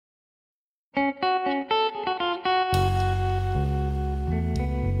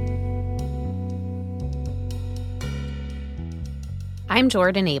I'm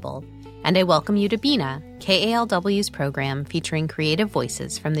Jordan Abel, and I welcome you to Bina, KALW's program featuring creative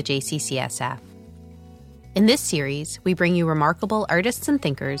voices from the JCCSF. In this series, we bring you remarkable artists and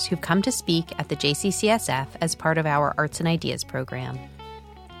thinkers who've come to speak at the JCCSF as part of our Arts and Ideas program.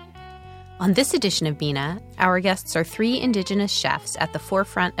 On this edition of Bina, our guests are three Indigenous chefs at the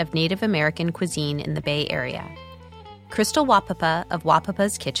forefront of Native American cuisine in the Bay Area. Crystal Wapapa of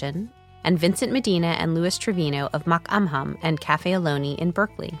Wapapa's Kitchen, and Vincent Medina and Louis Trevino of Mak'amham and Cafe Ohlone in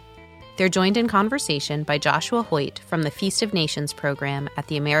Berkeley. They're joined in conversation by Joshua Hoyt from the Feast of Nations program at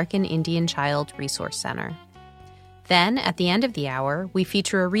the American Indian Child Resource Center. Then, at the end of the hour, we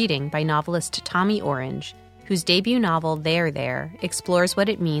feature a reading by novelist Tommy Orange, whose debut novel, There, explores what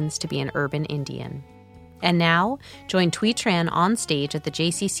it means to be an urban Indian. And now, join Thuy Tran on stage at the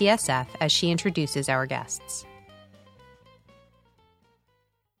JCCSF as she introduces our guests.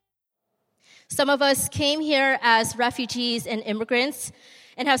 Some of us came here as refugees and immigrants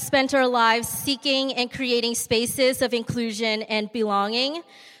and have spent our lives seeking and creating spaces of inclusion and belonging.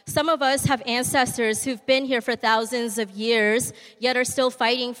 Some of us have ancestors who've been here for thousands of years, yet are still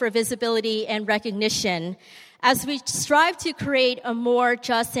fighting for visibility and recognition. As we strive to create a more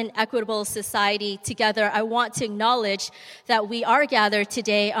just and equitable society together, I want to acknowledge that we are gathered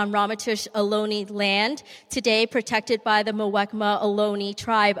today on Ramaytush Ohlone land, today protected by the Muwekma Ohlone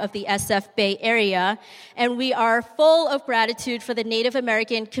tribe of the SF Bay Area, and we are full of gratitude for the Native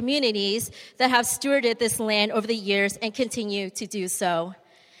American communities that have stewarded this land over the years and continue to do so.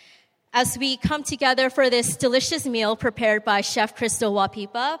 As we come together for this delicious meal prepared by Chef Crystal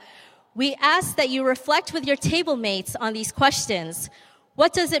Wapapa, we ask that you reflect with your table mates on these questions.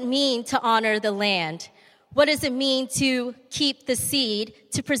 What does it mean to honor the land? What does it mean to keep the seed,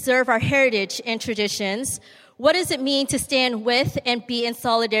 to preserve our heritage and traditions? What does it mean to stand with and be in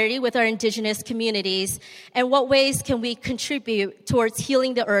solidarity with our Indigenous communities? And what ways can we contribute towards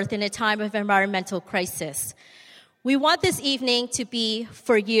healing the earth in a time of environmental crisis? We want this evening to be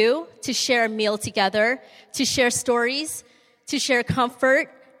for you, to share a meal together, to share stories, to share comfort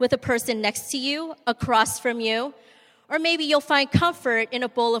with a person next to you, across from you, or maybe you'll find comfort in a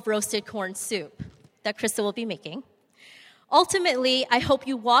bowl of roasted corn soup that Crystal will be making. Ultimately, I hope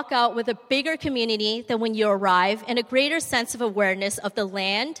you walk out with a bigger community than when you arrive and a greater sense of awareness of the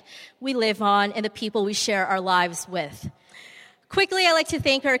land we live on and the people we share our lives with. Quickly, I'd like to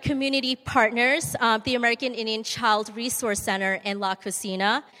thank our community partners, the American Indian Child Resource Center and La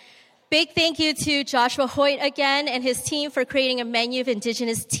Cocina. Big thank you to Joshua Hoyt again and his team for creating a menu of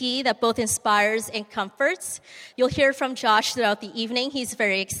Indigenous tea that both inspires and comforts. You'll hear from Josh throughout the evening. He's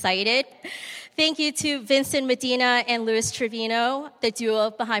very excited. Thank you to Vincent Medina and Louis Trevino, the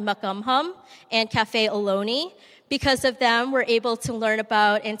duo behind Mak'amham and Cafe Ohlone. Because of them, we're able to learn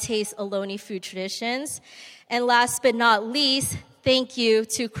about and taste Ohlone food traditions. And last but not least, thank you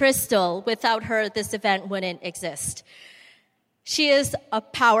to Crystal. Without her, this event wouldn't exist. She is a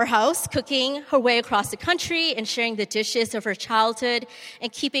powerhouse, cooking her way across the country and sharing the dishes of her childhood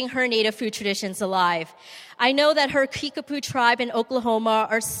and keeping her native food traditions alive. I know that her Kickapoo tribe in Oklahoma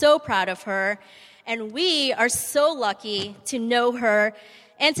are so proud of her, and we are so lucky to know her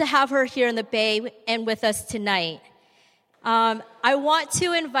and to have her here in the Bay and with us tonight. I want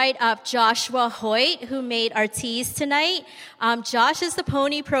to invite up Joshua Hoyt, who made our teas tonight. Josh is the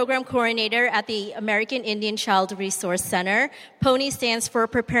PONY program coordinator at the American Indian Child Resource Center. PONY stands for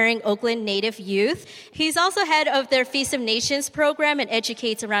Preparing Oakland Native Youth. He's also head of their Feast of Nations program and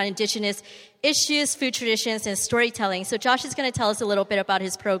educates around Indigenous issues, food traditions, and storytelling. So Josh is going to tell us a little bit about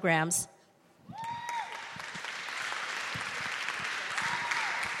his programs.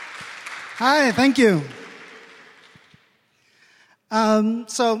 Hi, thank you.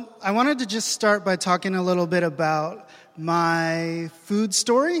 So I wanted to just start by talking a little bit about my food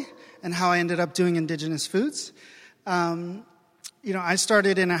story and how I ended up doing Indigenous foods. I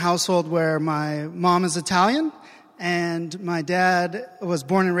started in a household where my mom is Italian and my dad was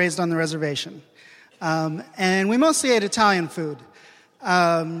born and raised on the reservation. And we mostly ate Italian food.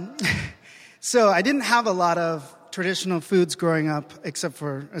 So I didn't have a lot of traditional foods growing up except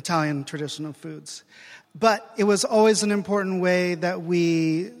for Italian traditional foods. But it was always an important way that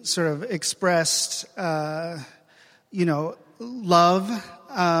we sort of expressed, love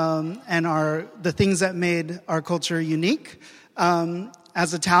and the things that made our culture unique.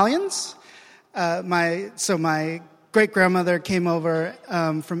 As Italians, my great-grandmother came over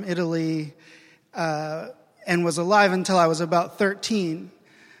from Italy and was alive until I was about 13.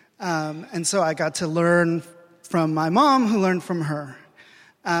 And so I got to learn from my mom, who learned from her.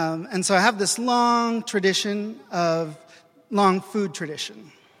 And so I have this long food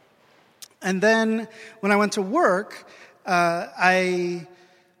tradition. And then when I went to work, I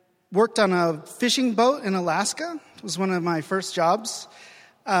worked on a fishing boat in Alaska. It was one of my first jobs.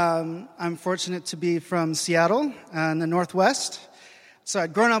 I'm fortunate to be from Seattle in the Northwest. So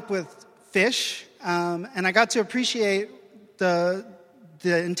I'd grown up with fish, and I got to appreciate the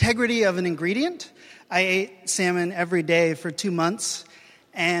integrity of an ingredient. I ate salmon every day for 2 months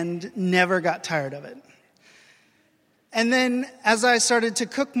and never got tired of it. And then as I started to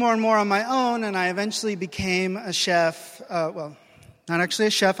cook more and more on my own, and I eventually became a chef, not actually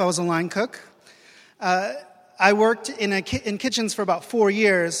a chef, I was a line cook. I worked in kitchens for about 4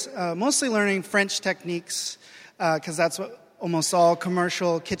 years, mostly learning French techniques, because that's what almost all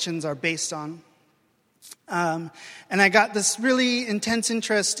commercial kitchens are based on. And I got this really intense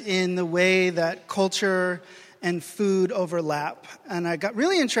interest in the way that culture and food overlap. And I got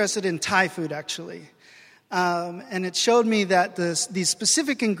really interested in Thai food, actually. And it showed me that these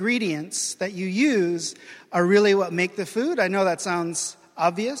specific ingredients that you use are really what make the food. I know that sounds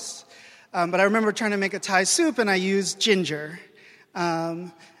obvious, but I remember trying to make a Thai soup, and I used ginger.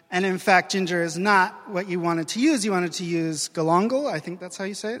 And in fact, ginger is not what you wanted to use. You wanted to use galangal, I think that's how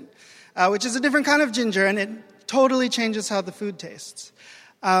you say it, which is a different kind of ginger, and it totally changes how the food tastes.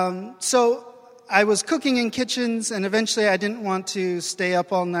 So I was cooking in kitchens, and eventually I didn't want to stay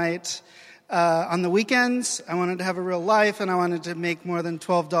up all night on the weekends. I wanted to have a real life, and I wanted to make more than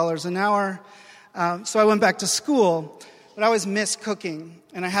 $12 an hour. So I went back to school, but I always missed cooking,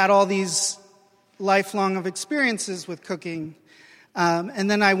 and I had all these lifelong of experiences with cooking. And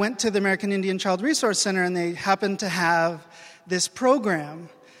then I went to the American Indian Child Resource Center, and they happened to have this program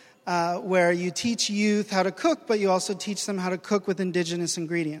where you teach youth how to cook, but you also teach them how to cook with indigenous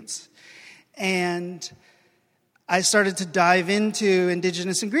ingredients. And I started to dive into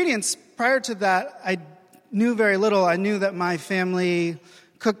indigenous ingredients. Prior to that, I knew very little. I knew that my family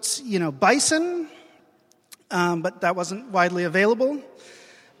cooked, bison, but that wasn't widely available.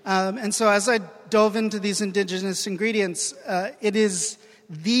 And so as I dove into these indigenous ingredients, it is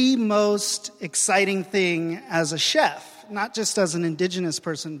the most exciting thing as a chef, not just as an indigenous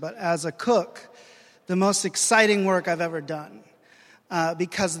person, but as a cook, the most exciting work I've ever done,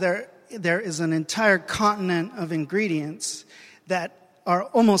 because there is an entire continent of ingredients that are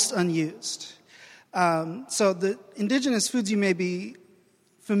almost unused. So the indigenous foods you may be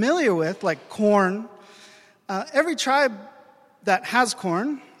familiar with, like corn, every tribe that has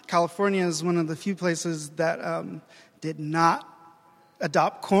corn, California is one of the few places that did not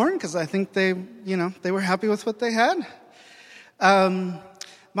adopt corn, because I think they were happy with what they had.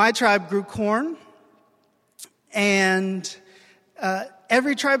 My tribe grew corn, and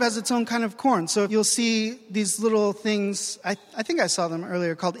every tribe has its own kind of corn. So you'll see these little things, I think I saw them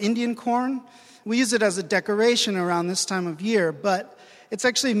earlier, called Indian corn. We use it as a decoration around this time of year, but it's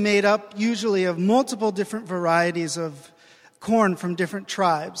actually made up usually of multiple different varieties of corn from different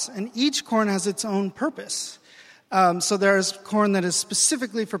tribes. And each corn has its own purpose. So there's corn that is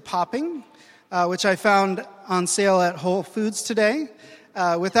specifically for popping, which I found on sale at Whole Foods today,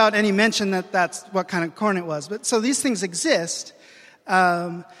 without any mention that that's what kind of corn it was. But so these things exist.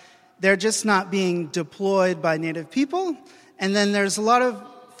 They're just not being deployed by native people. And then there's a lot of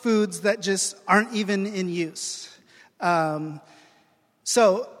foods that just aren't even in use.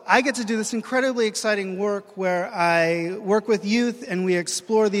 So I get to do this incredibly exciting work where I work with youth and we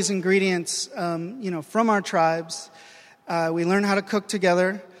explore these ingredients, from our tribes. We learn how to cook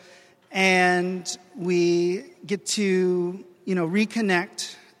together, and we get to,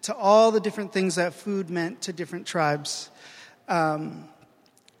 reconnect to all the different things that food meant to different tribes.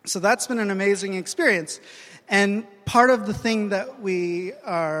 So that's been an amazing experience. And part of the thing that we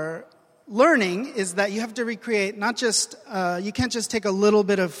are learning is that you have to recreate not just, you can't just take a little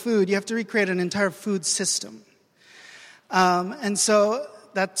bit of food, you have to recreate an entire food system. And so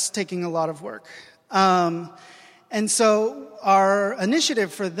that's taking a lot of work. And so our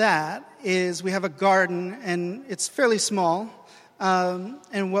initiative for that is we have a garden, and it's fairly small.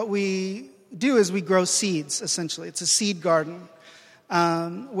 And what we do is we grow seeds, essentially. It's a seed garden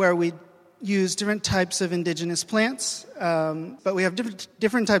where we use different types of indigenous plants, but we have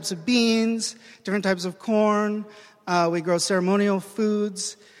different types of beans, different types of corn. We grow ceremonial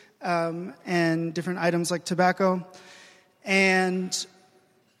foods and different items like tobacco. And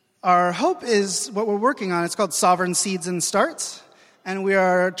our hope is what we're working on. It's called Sovereign Seeds and Starts. And we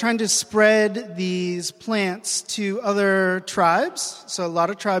are trying to spread these plants to other tribes. So a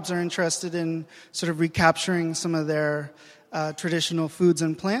lot of tribes are interested in sort of recapturing some of their traditional foods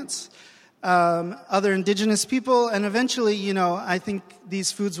and plants. Other indigenous people, and eventually, I think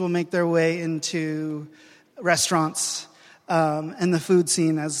these foods will make their way into restaurants and the food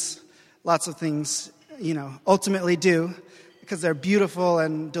scene, as lots of things, ultimately do, because they're beautiful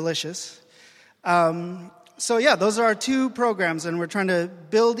and delicious. So yeah, those are our two programs, and we're trying to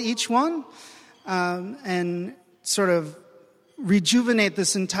build each one and sort of rejuvenate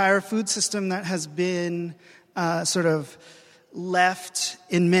this entire food system that has been sort of left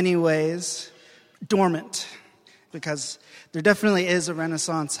in many ways dormant, because there definitely is a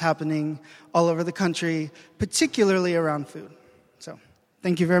renaissance happening all over the country, particularly around food. So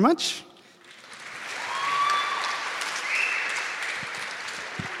thank you very much.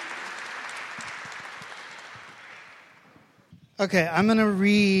 Okay, I'm going to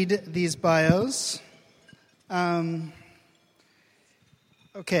read these bios.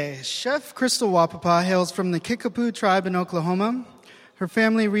 Okay, Chef Crystal Wapapa hails from the Kickapoo tribe in Oklahoma. Her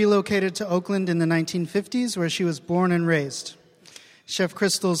family relocated to Oakland in the 1950s, where she was born and raised. Chef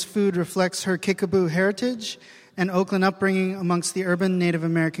Crystal's food reflects her Kickapoo heritage and Oakland upbringing amongst the urban Native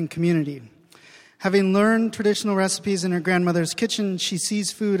American community. Having learned traditional recipes in her grandmother's kitchen, she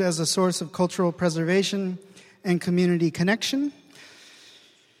sees food as a source of cultural preservation and community connection.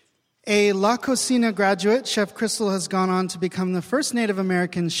 A La Cocina graduate, Chef Crystal has gone on to become the first Native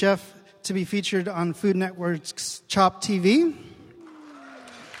American chef to be featured on Food Network's Chop TV.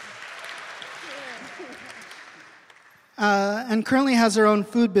 And currently has her own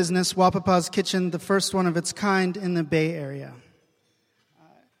food business, Wapapa's Kitchen, the first one of its kind in the Bay Area.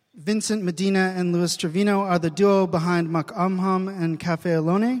 Vincent Medina and Luis Trevino are the duo behind Makamham and Cafe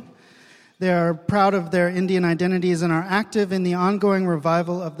Alone. They are proud of their Indian identities and are active in the ongoing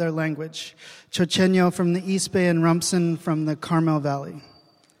revival of their language. Chocheño from the East Bay and Rumsen from the Carmel Valley.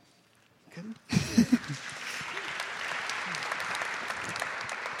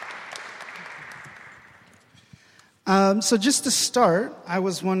 So just to start, I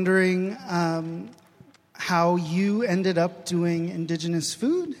was wondering how you ended up doing indigenous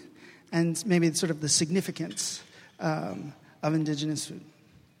food and maybe sort of the significance of indigenous food.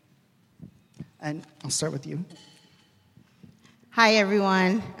 And I'll start with you. Hi,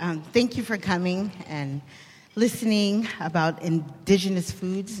 everyone. Thank you for coming and listening about indigenous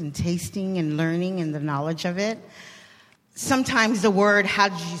foods and tasting and learning and the knowledge of it. Sometimes the word, how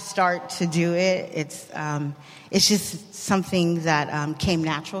did you start to do it? It's just something that came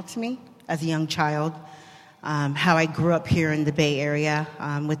natural to me as a young child. How I grew up here in the Bay Area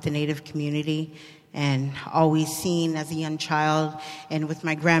with the Native community, and always seen as a young child and with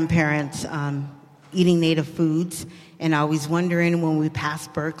my grandparents eating Native foods, and always wondering when we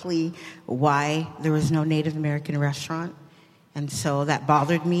passed Berkeley why there was no Native American restaurant. And so that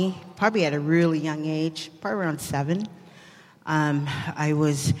bothered me, probably at a really young age, probably around 7. I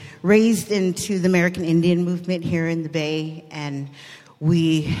was raised into the American Indian movement here in the Bay, and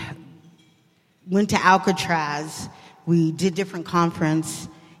we went to Alcatraz. We did different conferences,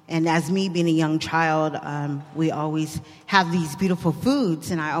 and as me being a young child, we always have these beautiful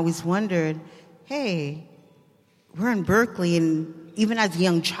foods, and I always wondered, hey, we're in Berkeley, and even as a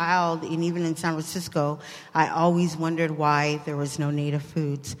young child, and even in San Francisco, I always wondered why there was no Native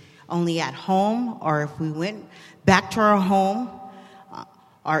foods. Only at home, or if we went back to our home,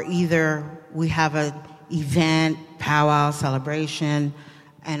 or either we have an event, powwow, celebration,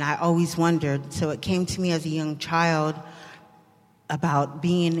 and I always wondered. So it came to me as a young child about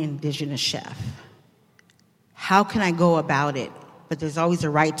being an indigenous chef. How can I go about it? But there's always a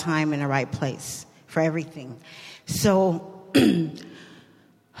right time and a right place for everything. So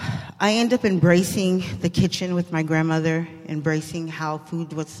I end up embracing the kitchen with my grandmother, embracing how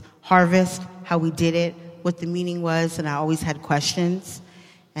food was harvested, how we did it, what the meaning was, and I always had questions.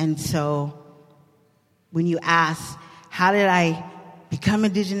 And so when you ask, how did I become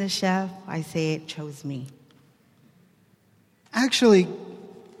indigenous chef? I say it chose me. Actually,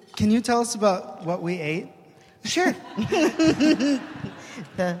 can you tell us about what we ate? Sure.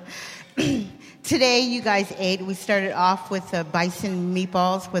 Today, you guys ate. We started off with bison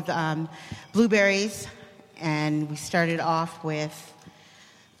meatballs with blueberries, and we started off with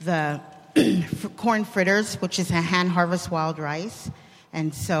the corn fritters, which is a hand-harvest wild rice.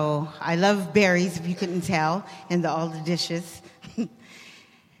 And so I love berries, if you couldn't tell, in all the dishes.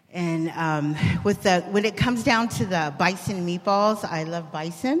 And when it comes down to the bison meatballs, I love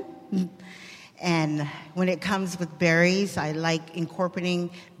bison. And when it comes with berries, I like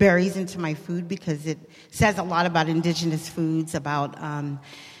incorporating berries into my food because it says a lot about indigenous foods, about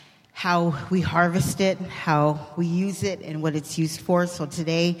how we harvest it, how we use it, and what it's used for. So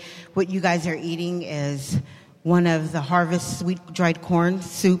today, what you guys are eating is one of the harvest sweet dried corn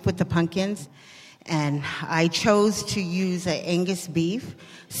soup with the pumpkins. And I chose to use an Angus beef.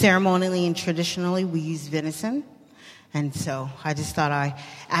 Ceremonially and traditionally, we use venison. And so I just thought I'd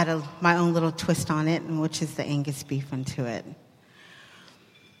add my own little twist on it, which is the Angus beef into it.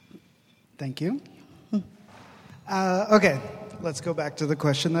 Thank you. Okay, let's go back to the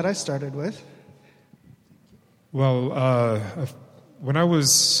question that I started with. Well, when I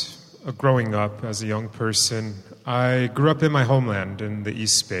was growing up as a young person, I grew up in my homeland in the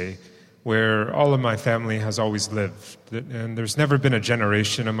East Bay, where all of my family has always lived. And there's never been a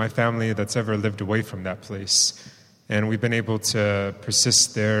generation of my family that's ever lived away from that place. And we've been able to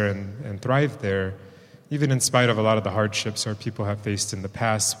persist there and thrive there, even in spite of a lot of the hardships our people have faced in the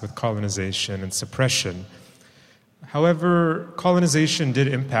past with colonization and suppression. However, colonization did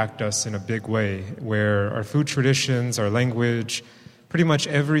impact us in a big way, where our food traditions, our language, pretty much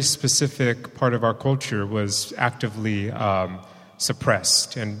every specific part of our culture was actively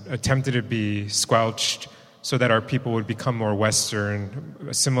suppressed and attempted to be squelched so that our people would become more Western,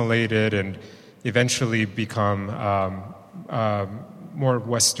 assimilated, and eventually become more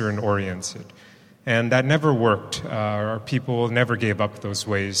Western-oriented. And that never worked. Our people never gave up those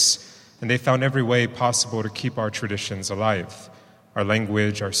ways, and they found every way possible to keep our traditions alive. Our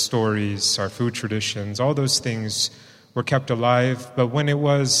language, our stories, our food traditions, all those things were kept alive, but when it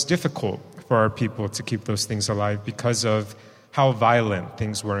was difficult for our people to keep those things alive because of how violent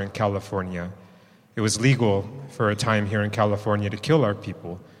things were in California, it was legal for a time here in California to kill our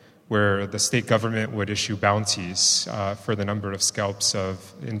people, where the state government would issue bounties for the number of scalps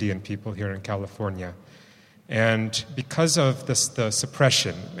of Indian people here in California. And because of the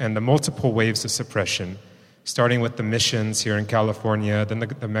suppression and the multiple waves of suppression, starting with the missions here in California, then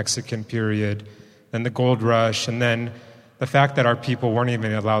the Mexican period, then the gold rush, and then the fact that our people weren't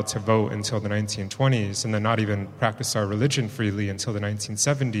even allowed to vote until the 1920s, and then not even practice our religion freely until the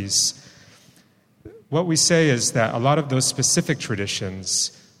 1970s, what we say is that a lot of those specific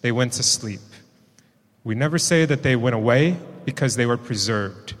traditions, they went to sleep. We never say that they went away because they were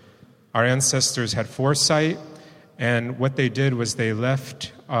preserved. Our ancestors had foresight, and what they did was they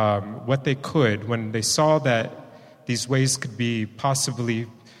left what they could when they saw that these ways could be possibly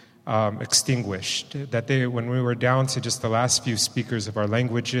extinguished. That when we were down to just the last few speakers of our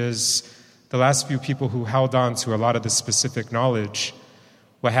languages, the last few people who held on to a lot of the specific knowledge,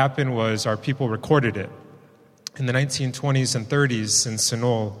 what happened was our people recorded it. In the 1920s and 30s in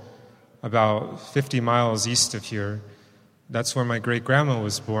Sunol, about 50 miles east of here, that's where my great-grandma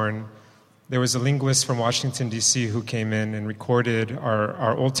was born, there was a linguist from Washington, D.C. who came in and recorded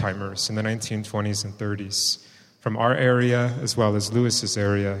our old-timers in the 1920s and 30s from our area as well as Lewis's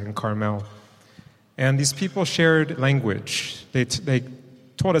area in Carmel. And these people shared language. They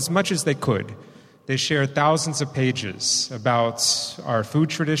told as much as they could. They shared thousands of pages about our food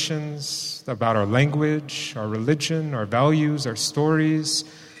traditions, about our language, our religion, our values, our stories.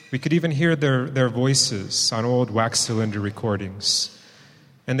 We could even hear their voices on old wax cylinder recordings.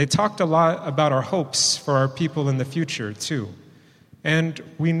 And they talked a lot about our hopes for our people in the future, too. And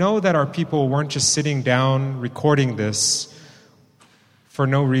we know that our people weren't just sitting down recording this for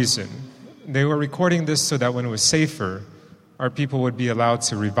no reason. They were recording this so that when it was safer, our people would be allowed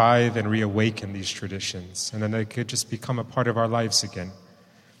to revive and reawaken these traditions, and then they could just become a part of our lives again.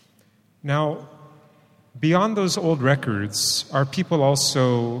 Now, beyond those old records, our people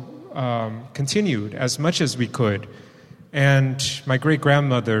also continued as much as we could. And my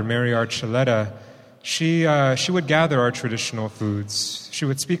great-grandmother, Mary Archuleta, she would gather our traditional foods. She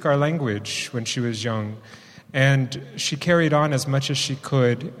would speak our language when she was young. And she carried on as much as she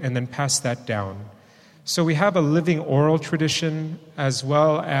could and then passed that down. So we have a living oral tradition as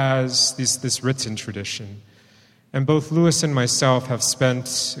well as this written tradition. And both Lewis and myself have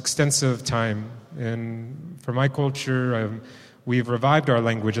spent extensive time for my culture. We've revived our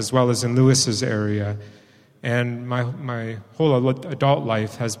language as well as in Lewis's area. And my whole adult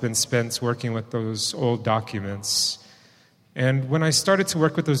life has been spent working with those old documents. And when I started to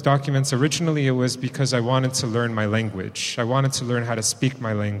work with those documents, originally it was because I wanted to learn my language. I wanted to learn how to speak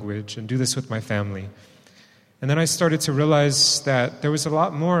my language and do this with my family. And then I started to realize that there was a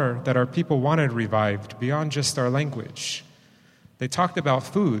lot more that our people wanted revived beyond just our language. They talked about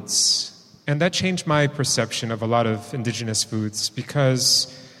foods, and that changed my perception of a lot of indigenous foods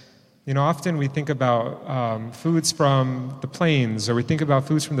because, often we think about foods from the plains or we think about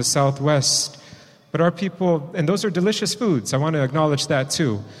foods from the Southwest, but our people, and those are delicious foods, I want to acknowledge that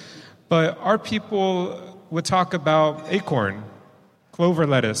too, but our people would talk about acorn, clover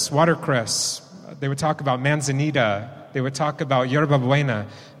lettuce, watercress. They would talk about manzanita. They would talk about yerba buena.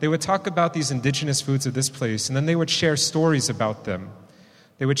 They would talk about these indigenous foods of this place, and then they would share stories about them.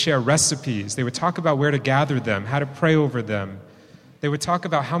 They would share recipes. They would talk about where to gather them, how to pray over them. They would talk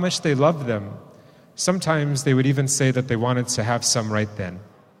about how much they loved them. Sometimes they would even say that they wanted to have some right then.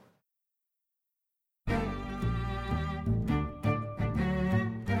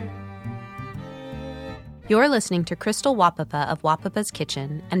 You're listening to Crystal Wapapa of Wapapa's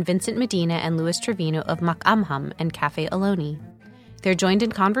Kitchen and Vincent Medina and Louis Trevino of Mak'amham and Cafe Aloni. They're joined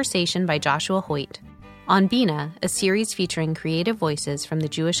in conversation by Joshua Hoyt on Bina, a series featuring creative voices from the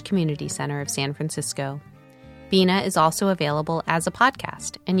Jewish Community Center of San Francisco. Bina is also available as a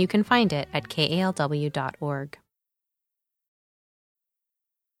podcast, and you can find it at kalw.org.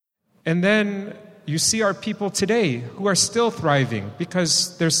 And then you see our people today who are still thriving,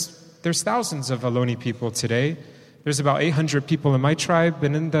 because there's thousands of Aloni people today. There's about 800 people in my tribe,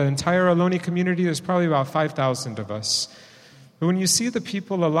 and in the entire Aloni community, there's probably about 5,000 of us. But when you see the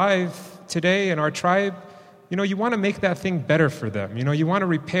people alive today in our tribe, you want to make that thing better for them. You want to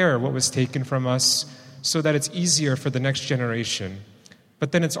repair what was taken from us so that it's easier for the next generation.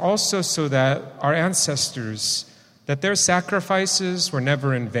 But then it's also so that our ancestors, that their sacrifices were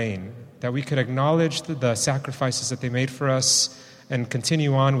never in vain, that we could acknowledge the sacrifices that they made for us and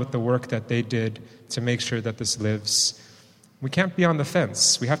continue on with the work that they did to make sure that this lives. We can't be on the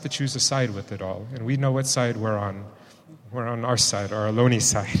fence. We have to choose a side with it all. And we know what side we're on. We're on our side, our Aloni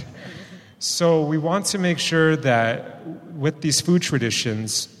side. So we want to make sure that with these food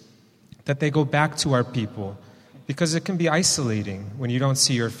traditions, that they go back to our people. Because it can be isolating when you don't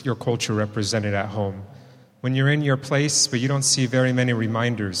see your culture represented at home. When you're in your place, but you don't see very many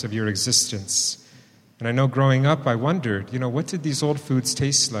reminders of your existence. And I know growing up, I wondered, what did these old foods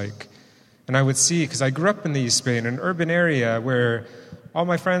taste like? And I would see, because I grew up in the East Bay, in an urban area where all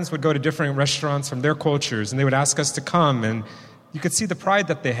my friends would go to different restaurants from their cultures, and they would ask us to come, and you could see the pride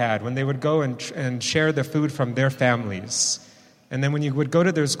that they had when they would go and share the food from their families. And then when you would go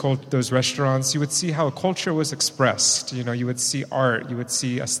to those restaurants, you would see how culture was expressed. You would see art, you would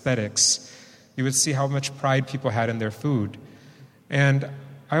see aesthetics, you would see how much pride people had in their food. And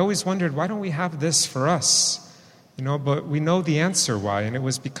I always wondered, why don't we have this for us? But we know the answer why, and it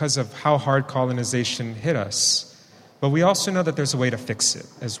was because of how hard colonization hit us. But we also know that there's a way to fix it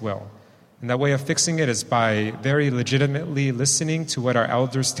as well. And that way of fixing it is by very legitimately listening to what our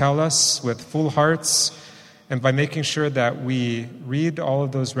elders tell us with full hearts, and by making sure that we read all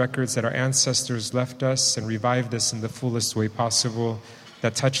of those records that our ancestors left us and revive this in the fullest way possible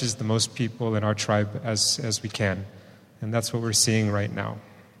that touches the most people in our tribe as we can. And that's what we're seeing right now.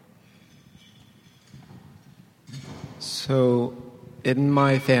 So, in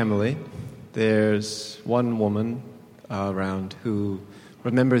my family, there's one woman around who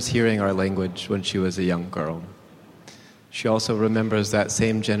remembers hearing our language when she was a young girl. She also remembers that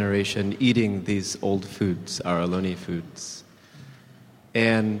same generation eating these old foods, our Aloni foods.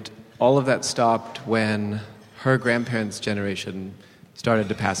 And all of that stopped when her grandparents' generation started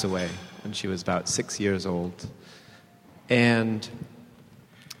to pass away, when she was about 6 years old. And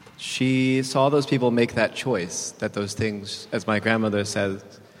she saw those people make that choice, that those things, as my grandmother says,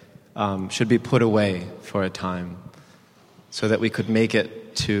 should be put away for a time so that we could make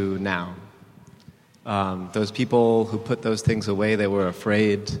it to now. Those people who put those things away, they were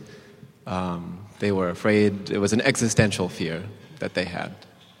afraid. It was an existential fear that they had.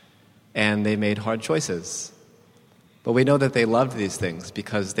 And they made hard choices. But we know that they loved these things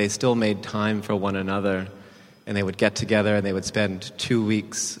because they still made time for one another. And they would get together and they would spend 2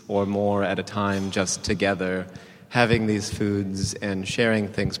 weeks or more at a time just together, having these foods and sharing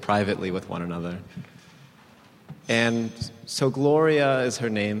things privately with one another. And so Gloria is her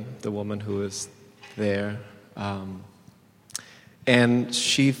name, the woman who is there. And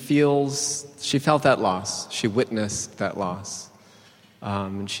she felt that loss. She witnessed that loss.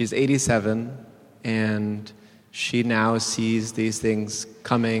 And she's 87, and she now sees these things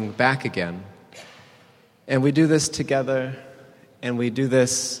coming back again. And we do this together, and we do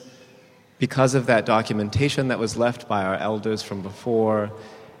this because of that documentation that was left by our elders from before,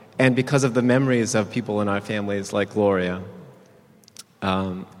 and because of the memories of people in our families like Gloria.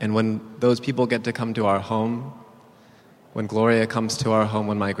 And when those people get to come to our home, when Gloria comes to our home,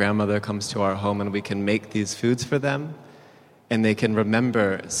 when my grandmother comes to our home, and we can make these foods for them, and they can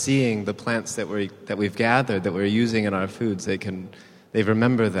remember seeing the plants that we've gathered, that we're using in our foods, they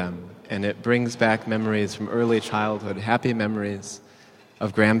remember them. And it brings back memories from early childhood, happy memories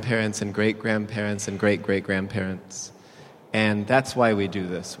of grandparents and great-grandparents and great-great-grandparents. And that's why we do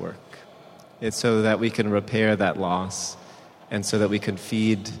this work. It's so that we can repair that loss and so that we can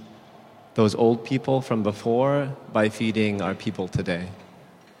feed those old people from before by feeding our people today.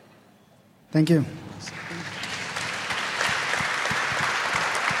 Thank you.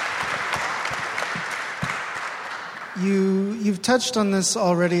 You've touched on this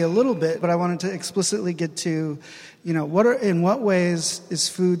already a little bit, but I wanted to explicitly get to, in what ways is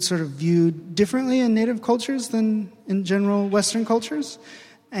food sort of viewed differently in Native cultures than in general Western cultures?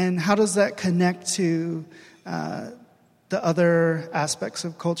 And how does that connect to the other aspects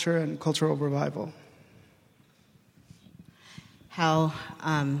of culture and cultural revival? How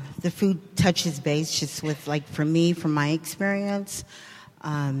the food touches base, just with, like, for me, from my experience,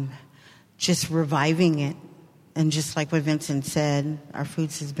 just reviving it. And just like what Vincent said, our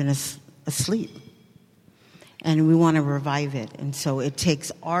foods has been asleep. And we want to revive it. And so it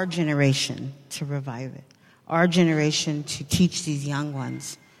takes our generation to revive it. Our generation to teach these young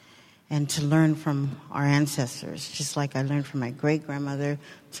ones and to learn from our ancestors, just like I learned from my great-grandmother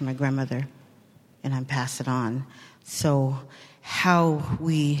to my grandmother, and I pass it on. So how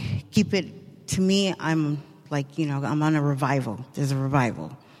we keep it, to me, I'm like, I'm on a revival. There's a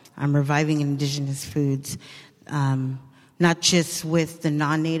revival. I'm reviving indigenous foods, not just with the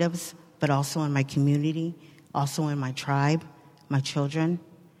non-natives, but also in my community, also in my tribe, my children.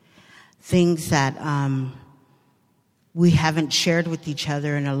 Things that we haven't shared with each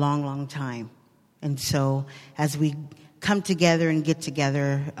other in a long, long time. And so as we come together and get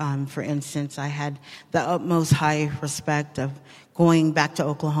together, for instance, I had the utmost high respect of going back to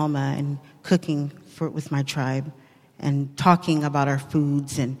Oklahoma and cooking with my tribe and talking about our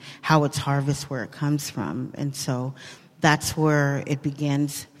foods and how it's harvest, where it comes from. And so that's where it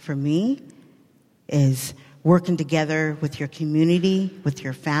begins for me, is working together with your community, with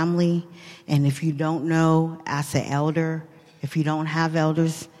your family. And if you don't know, ask an elder. If you don't have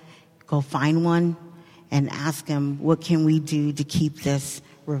elders, go find one and ask them, what can we do to keep this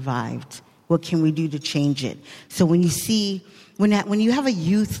revived? What can we do to change it? So when you see, when you have a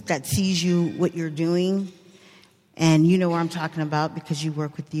youth that sees what you're doing, and you know what I'm talking about because you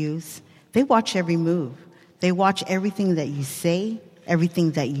work with youth, they watch every move. They watch everything that you say,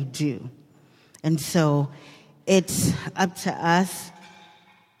 everything that you do. And so it's up to us,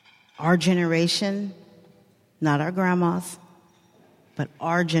 our generation, not our grandmas, but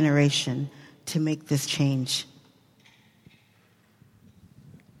our generation, to make this change.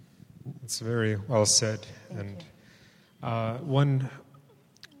 It's very well said. And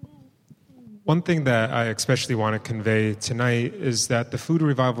one thing that I especially want to convey tonight is that the food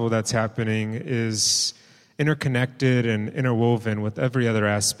revival that's happening is interconnected and interwoven with every other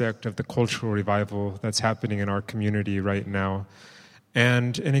aspect of the cultural revival that's happening in our community right now.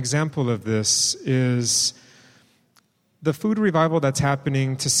 And an example of this is the food revival that's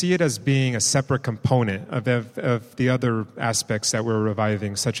happening, to see it as being a separate component of the other aspects that we're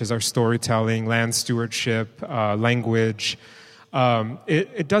reviving, such as our storytelling, land stewardship, language.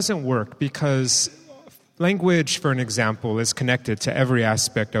 It doesn't work because language, for an example, is connected to every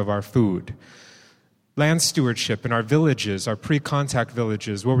aspect of our food. Land stewardship in our villages, our pre-contact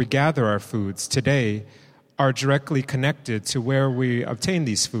villages, where we gather our foods today, are directly connected to where we obtain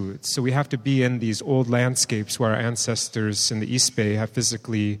these foods. So we have to be in these old landscapes where our ancestors in the East Bay have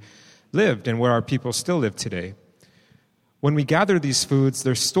physically lived and where our people still live today. When we gather these foods,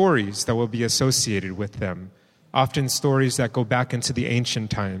 there's stories that will be associated with them, often stories that go back into the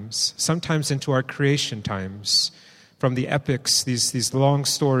ancient times, sometimes into our creation times, from the epics, these long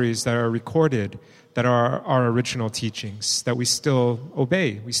stories that are recorded, that are our original teachings, that we still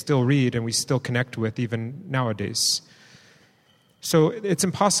obey, we still read, and we still connect with even nowadays. So it's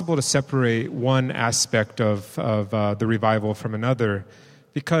impossible to separate one aspect of the revival from another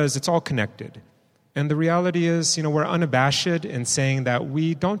because it's all connected. And the reality is, we're unabashed in saying that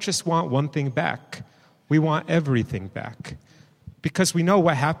we don't just want one thing back. We want everything back. Because we know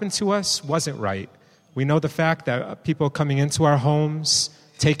what happened to us wasn't right. We know the fact that people coming into our homes,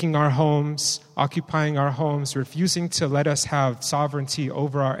 taking our homes, occupying our homes, refusing to let us have sovereignty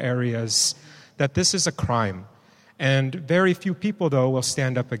over our areas, that this is a crime. And very few people, though, will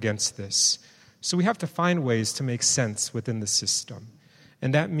stand up against this. So we have to find ways to make sense within the system.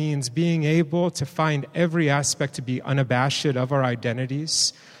 And that means being able to find every aspect to be unabashed of our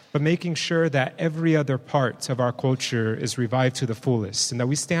identities, but making sure that every other part of our culture is revived to the fullest, and that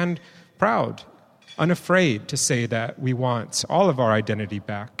we stand proud, unafraid to say that we want all of our identity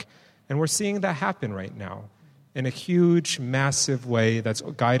back. And we're seeing that happen right now in a huge, massive way that's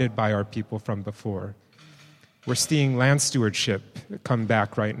guided by our people from before. We're seeing land stewardship come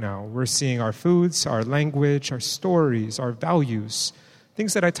back right now. We're seeing our foods, our language, our stories, our values,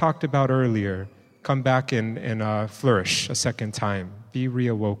 things that I talked about earlier, come back and flourish a second time, be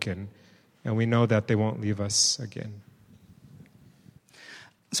reawoken. And we know that they won't leave us again.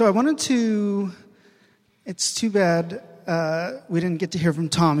 So I wanted to... It's too bad we didn't get to hear from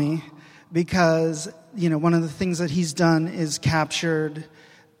Tommy, because, one of the things that he's done is captured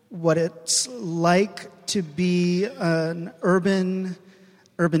what it's like to be an urban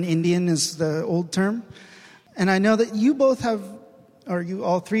Indian is the old term. And I know that you both have, or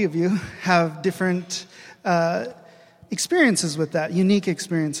all three of you, have different experiences with that, unique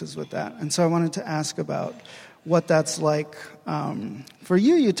experiences with that. And so I wanted to ask about what that's like for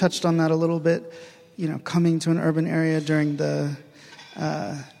you. You touched on that a little bit, coming to an urban area during the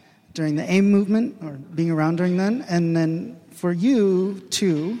AIM movement, or being around during then. And then for you,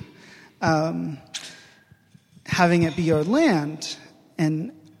 too, having it be your land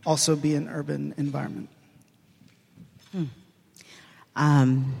and also be an urban environment.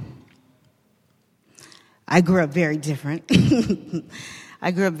 I grew up very different.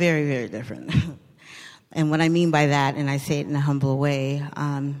 I grew up very, very different. And what I mean by that, and I say it in a humble way,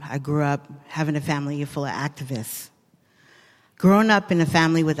 I grew up having a family full of activists. Growing up in a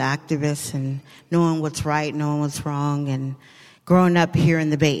family with activists and knowing what's right, knowing what's wrong, and growing up here in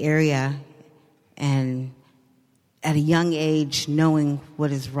the Bay Area and at a young age knowing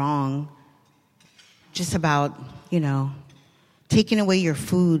what is wrong, just about, taking away your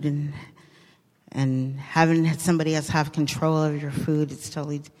food and having somebody else have control of your food, it's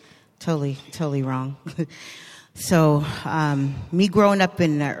totally wrong. So me growing up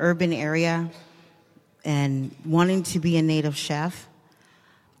in an urban area and wanting to be a native chef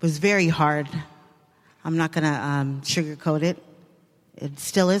was very hard. I'm not going to sugarcoat it. It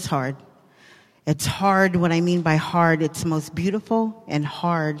still is hard. It's hard. What I mean by hard, it's most beautiful and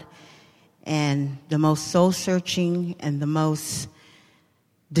hard and the most soul-searching and the most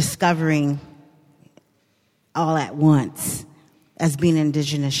discovering all at once as being an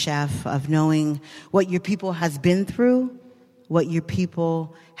indigenous chef, of knowing what your people has been through, what your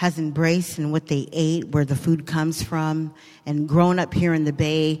people has embraced and what they ate, where the food comes from. And growing up here in the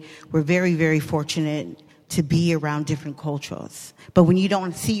Bay, we're very, very fortunate to be around different cultures. But when you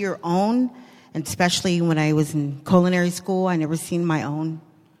don't see your own, and especially when I was in culinary school, I never seen my own.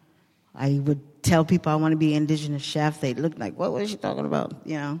 I would tell people I want to be an indigenous chef. They'd look like, what was she talking about?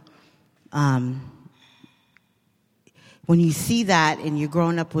 When you see that and you're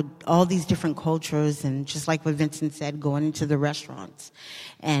growing up with all these different cultures, and just like what Vincent said, going into the restaurants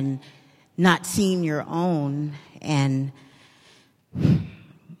and not seeing your own, and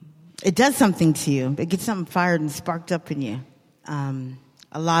it does something to you. It gets something fired and sparked up in you.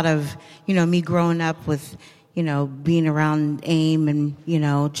 A lot of, me growing up with, being around AIM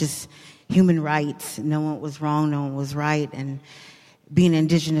and, just human rights, knowing what was wrong, knowing what was right, and being an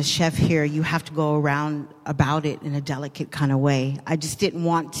indigenous chef here, you have to go around about it in a delicate kind of way. I just didn't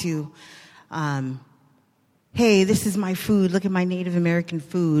want to, hey, this is my food, look at my Native American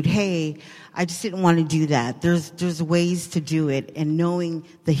food. Hey, I just didn't want to do that. There's ways to do it, and knowing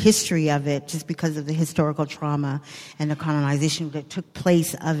the history of it, just because of the historical trauma and the colonization that took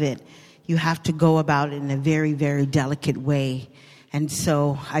place of it, you have to go about it in a very, very delicate way. And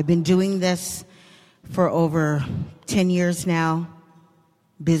so I've been doing this for over 10 years now.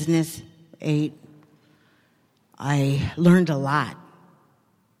 Business, 8. I learned a lot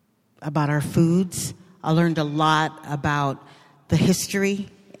about our foods. I learned a lot about the history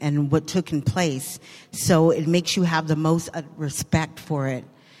and what took in place. So it makes you have the most respect for it.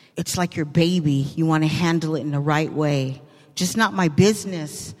 It's like your baby. You want to handle it in the right way. Just not my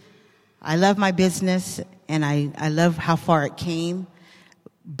business. I love my business, and I love how far it came.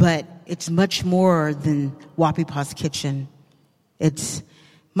 But it's much more than Wapipa's Kitchen. It's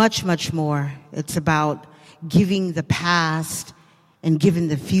much, much more. It's about giving the past and giving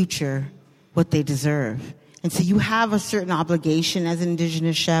the future what they deserve. And so you have a certain obligation as an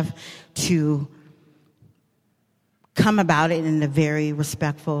indigenous chef to come about it in a very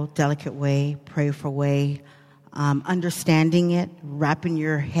respectful, delicate way, prayerful way, understanding it, wrapping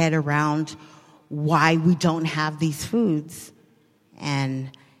your head around why we don't have these foods.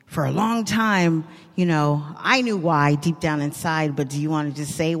 And for a long time, I knew why deep down inside, but do you want to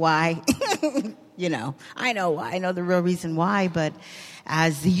just say why? I know why. I know the real reason why, but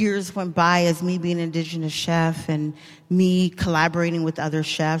as the years went by, as me being an indigenous chef and me collaborating with other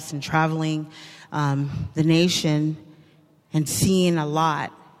chefs and traveling the nation and seeing a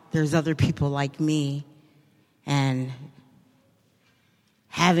lot, there's other people like me, and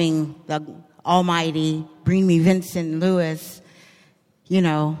having the Almighty bring me Vincent Lewis,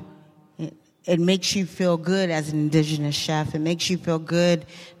 it makes you feel good as an indigenous chef. It makes you feel good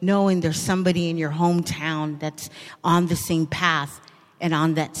knowing there's somebody in your hometown that's on the same path and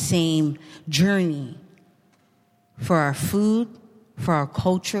on that same journey for our food, for our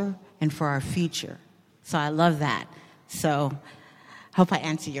culture, and for our future. So I love that. So Hope I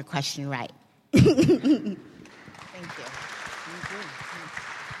answered your question right. Thank you.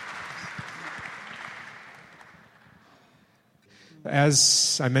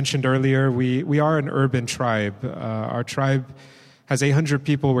 As I mentioned earlier, we are an urban tribe. Our tribe has 800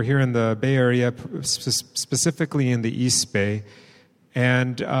 people. We're here in the Bay Area, specifically in the East Bay.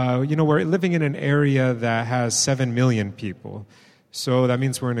 And, we're living in an area that has 7 million people. So that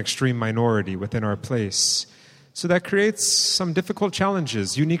means we're an extreme minority within our place. So that creates some difficult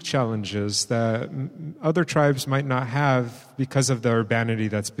challenges, unique challenges that other tribes might not have because of the urbanity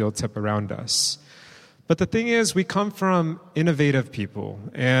that's built up around us. But the thing is, we come from innovative people,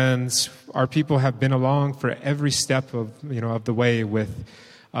 and our people have been along for every step of the way with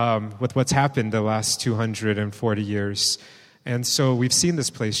what's happened the last 240 years. And so we've seen this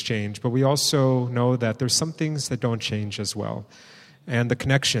place change, but we also know that there's some things that don't change as well, and the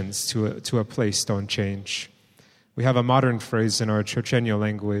connections to a place don't change. We have a modern phrase in our Chochenyo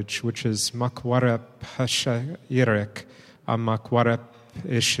language, which is makwarep hasha irek amakwarep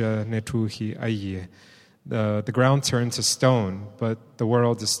isha netuhi aye. The ground turned to stone, but the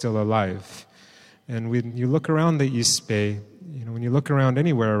world is still alive. And when you look around the East Bay, when you look around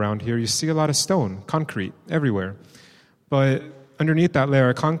anywhere around here, you see a lot of stone, concrete, everywhere. But underneath that layer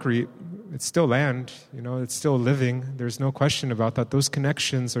of concrete, it's still land, it's still living. There's no question about that. Those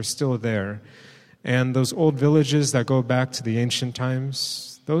connections are still there. And those old villages that go back to the ancient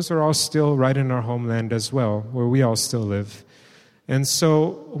times, those are all still right in our homeland as well, where we all still live. And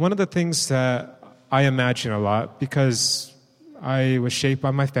so one of the things that I imagine a lot, because I was shaped by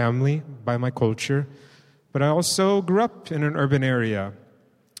my family, by my culture, but I also grew up in an urban area.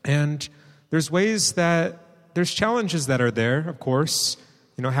 And there's challenges that are there, of course.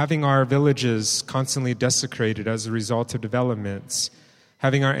 Having our villages constantly desecrated as a result of developments,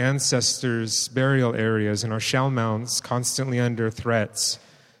 having our ancestors' burial areas and our shell mounds constantly under threats,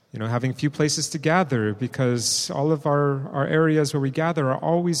 having few places to gather because all of our areas where we gather are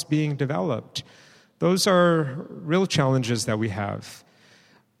always being developed. Those are real challenges that we have.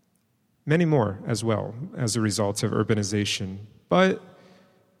 Many more as well as a result of urbanization. But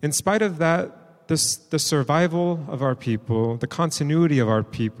in spite of that, the survival of our people, the continuity of our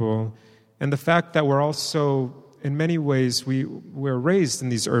people, and the fact that we're also, in many ways, we're raised in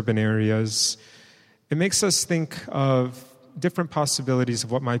these urban areas, it makes us think of different possibilities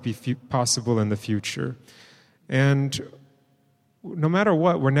of what might be possible in the future. And no matter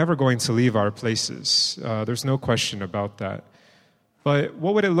what, we're never going to leave our places. There's no question about that. But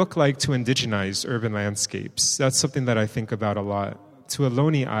what would it look like to indigenize urban landscapes? That's something that I think about a lot. To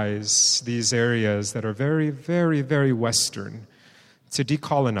Ohlone-ize these areas that are very, very, very Western. To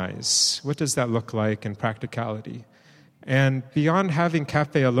decolonize. What does that look like in practicality? And beyond having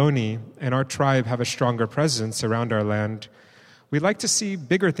Cafe Ohlone and our tribe have a stronger presence around our land, we'd like to see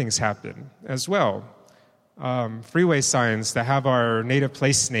bigger things happen as well. Freeway signs that have our native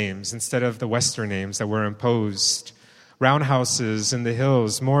place names instead of the Western names that were imposed. Roundhouses in the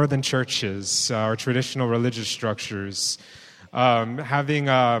hills, more than churches, our traditional religious structures.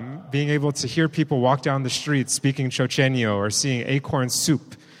 Being able to hear people walk down the street speaking Chochenyo or seeing acorn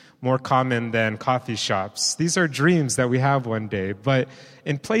soup more common than coffee shops. These are dreams that we have one day. But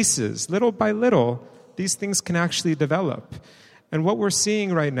in places, little by little, these things can actually develop. And what we're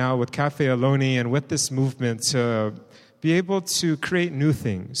seeing right now with Cafe Ohlone and with this movement to be able to create new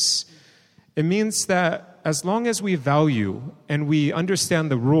things, it means that as long as we value and we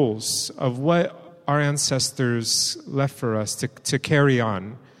understand the rules of what our ancestors left for us to carry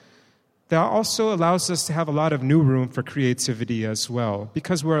on, that also allows us to have a lot of new room for creativity as well.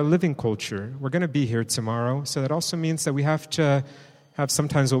 Because we're a living culture. We're going to be here tomorrow. So that also means that we have to have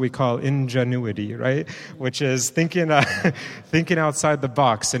sometimes what we call ingenuity, right? Which is thinking outside the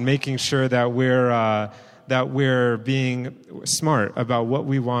box and making sure that we're being smart about what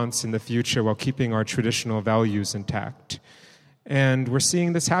we want in the future while keeping our traditional values intact. And we're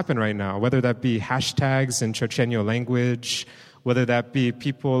seeing this happen right now, whether that be hashtags in Chochenyo language, whether that be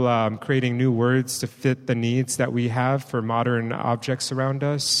people creating new words to fit the needs that we have for modern objects around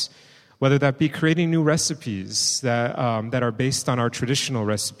us, whether that be creating new recipes that are based on our traditional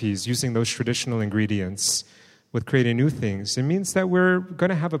recipes, using those traditional ingredients with creating new things. It means that we're going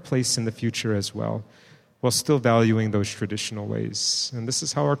to have a place in the future as well, while still valuing those traditional ways. And this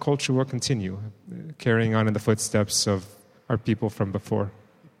is how our culture will continue, carrying on in the footsteps of our people from before.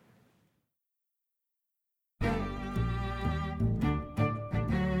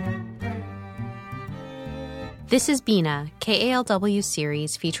 This is Bina, KALW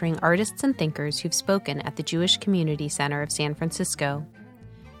series featuring artists and thinkers who've spoken at the Jewish Community Center of San Francisco.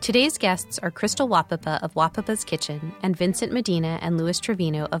 Today's guests are Crystal Wapapa of Wapapa's Kitchen and Vincent Medina and Louis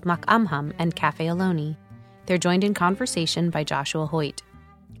Trevino of Mak'amham and Cafe Ohlone. They're joined in conversation by Joshua Hoyt.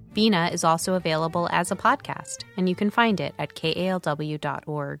 Bina is also available as a podcast, and you can find it at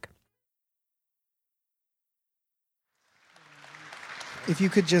kalw.org. If you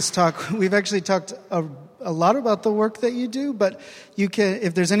could just talk, we've actually talked a lot about the work that you do, but you can,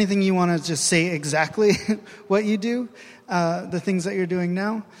 if there's anything you want to just say exactly what you do, the things that you're doing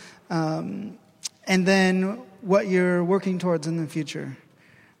now, and then what you're working towards in the future.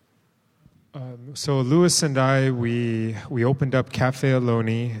 So Louis and I, we opened up Cafe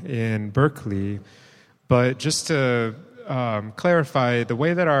Ohlone in Berkeley, but just to clarify, the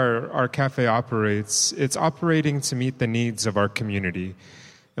way that our cafe operates, it's operating to meet the needs of our community.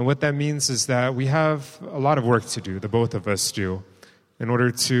 And what that means is that we have a lot of work to do, the both of us do, in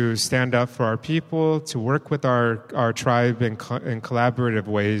order to stand up for our people, to work with our tribe in collaborative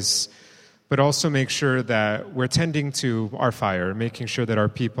ways, but also make sure that we're tending to our fire, making sure that our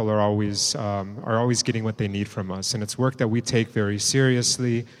people are always getting what they need from us. And it's work that we take very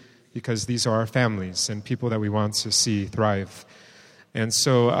seriously because these are our families and people that we want to see thrive. And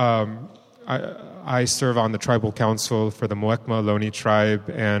so I serve on the tribal council for the Muwekma Ohlone tribe,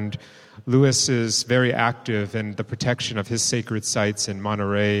 and Louis is very active in the protection of his sacred sites in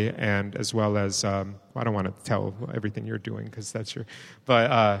Monterey, and as well as, I don't want to tell everything you're doing because that's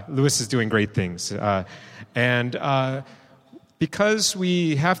but Louis is doing great things. And because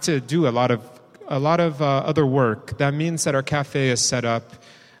we have to do a lot of other work, that means that our cafe is set up.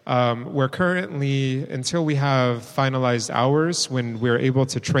 We're currently, until we have finalized hours when we're able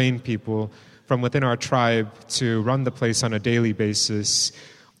to train people from within our tribe to run the place on a daily basis.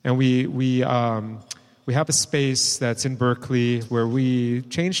 And we have a space that's in Berkeley where we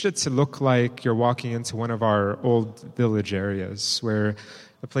changed it to look like you're walking into one of our old village areas, where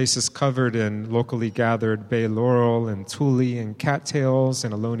the place is covered in locally gathered bay laurel and tule and cattails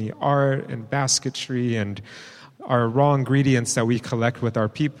and Ohlone art and basketry and our raw ingredients that we collect with our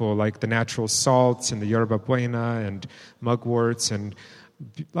people, like the natural salts and the yerba buena and mugworts and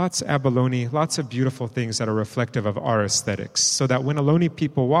lots of abalone, lots of beautiful things that are reflective of our aesthetics, so that when Ohlone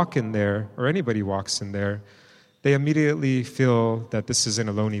people walk in there, or anybody walks in there, they immediately feel that this is an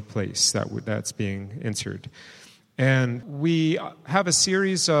Ohlone place that's being entered. And we have a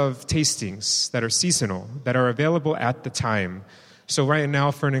series of tastings that are seasonal, that are available at the time. So right now,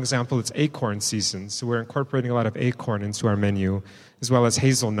 for an example, it's acorn season. So we're incorporating a lot of acorn into our menu, as well as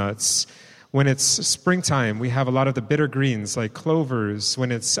hazelnuts. When it's springtime, we have a lot of the bitter greens like clovers.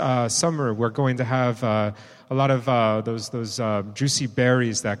 When it's summer, we're going to have a lot of those juicy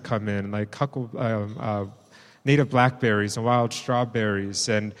berries that come in, like native blackberries and wild strawberries,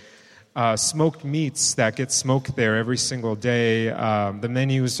 and smoked meats that get smoked there every single day. The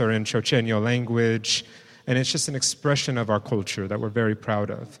menus are in Chochenyo language, and it's just an expression of our culture that we're very proud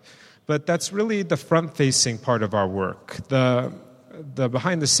of. But that's really the front-facing part of our work. The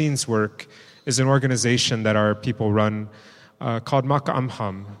behind-the-scenes work is an organization that our people run called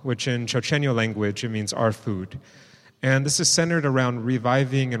Mak'amham, which in Chochenyo language, it means our food. And this is centered around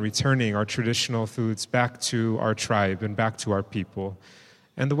reviving and returning our traditional foods back to our tribe and back to our people.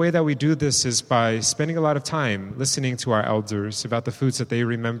 And the way that we do this is by spending a lot of time listening to our elders about the foods that they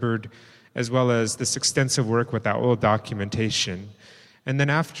remembered, as well as this extensive work with our old documentation. And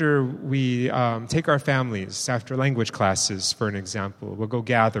then after we take our families, after language classes, for an example, we'll go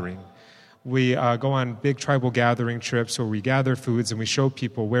gathering. We go on big tribal gathering trips where we gather foods and we show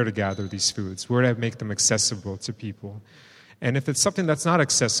people where to gather these foods, where to make them accessible to people. And if it's something that's not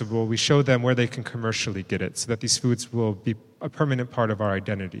accessible, we show them where they can commercially get it so that these foods will be a permanent part of our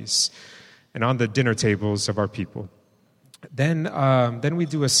identities and on the dinner tables of our people. Then we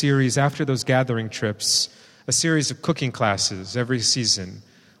do a series after those gathering trips, a series of cooking classes every season,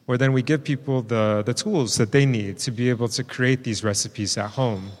 where then we give people the tools that they need to be able to create these recipes at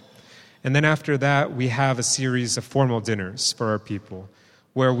home. And then after that, we have a series of formal dinners for our people,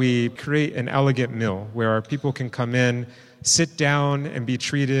 where we create an elegant meal, where our people can come in, sit down, and be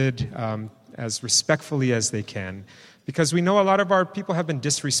treated as respectfully as they can. Because we know a lot of our people have been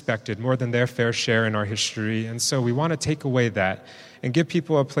disrespected more than their fair share in our history, and so we want to take away that and give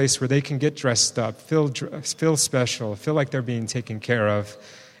people a place where they can get dressed up, feel special, feel like they're being taken care of,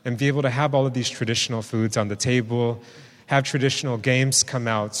 and be able to have all of these traditional foods on the table, have traditional games come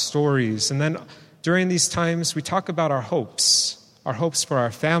out, stories. And then during these times, we talk about our hopes for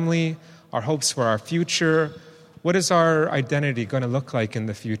our family, our hopes for our future. What is our identity going to look like in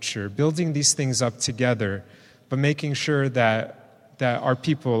the future? Building these things up together, but making sure that our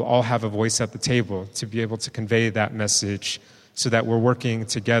people all have a voice at the table to be able to convey that message so that we're working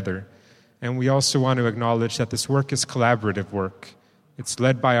together. And we also want to acknowledge that this work is collaborative work. It's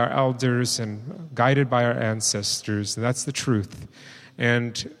led by our elders and guided by our ancestors, and that's the truth.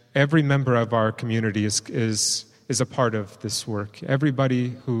 And every member of our community is a part of this work.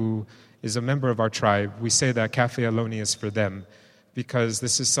 Everybody who is a member of our tribe, we say that Cafe Aloni is for them, because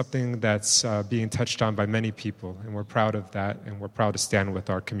this is something that's being touched on by many people, and we're proud of that, and we're proud to stand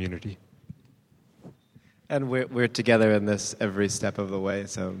with our community. And we're together in this every step of the way,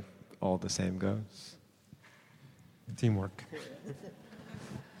 so all the same goes. Teamwork.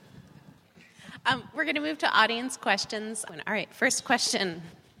 We're going to move to audience questions. All right, first question.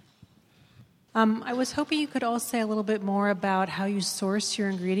 I was hoping you could all say a little bit more about how you source your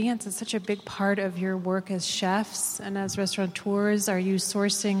ingredients. It's such a big part of your work as chefs and as restaurateurs. Are you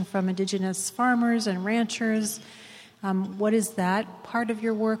sourcing from indigenous farmers and ranchers? What is that part of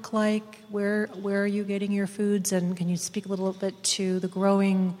your work like? Where are you getting your foods? And can you speak a little bit to the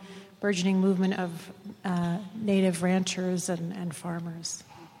growing, burgeoning movement of native ranchers and farmers?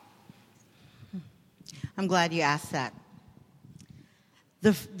 I'm glad you asked that.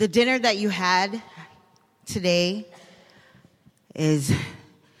 The dinner that you had today is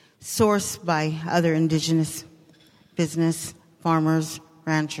sourced by other indigenous business, farmers,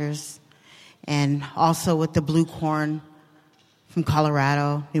 ranchers, and also with the blue corn from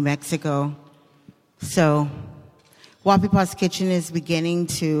Colorado, New Mexico. So Wapipa's Kitchen is beginning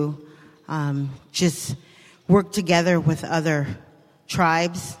to just work together with other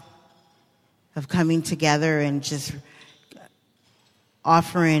tribes of coming together and just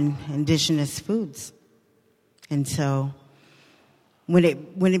offering indigenous foods. And so when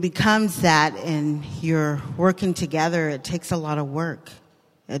it becomes that and you're working together, it takes a lot of work.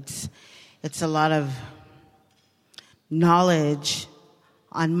 It's a lot of knowledge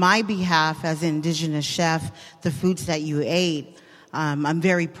on my behalf as an indigenous chef. The foods that you ate, I'm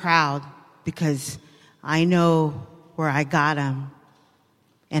very proud because I know where I got them,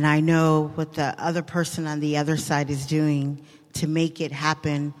 and I know what the other person on the other side is doing to make it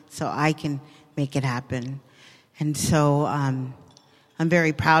happen so I can make it happen. And so I'm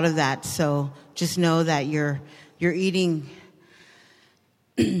very proud of that. So just know that you're eating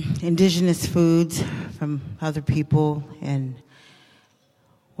indigenous foods from other people, and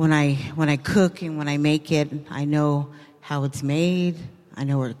when I cook and when I make it, I know how it's made, I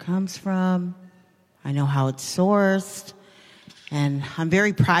know where it comes from, I know how it's sourced, and I'm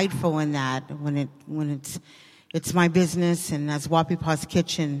very prideful in that when it's my business. And as Wapipa's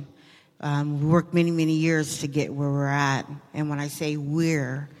Kitchen, we worked many, many years to get where we're at. And when I say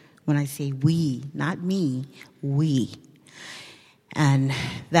we're, when I say we, not me, we. And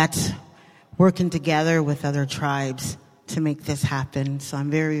that's working together with other tribes to make this happen. So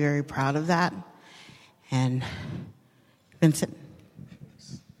I'm very, very proud of that. And Vincent?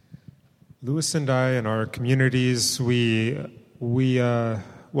 Louis and I and our communities, we will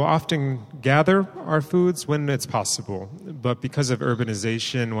often gather our foods when it's possible. But because of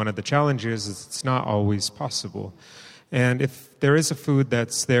urbanization, one of the challenges is it's not always possible. And if there is a food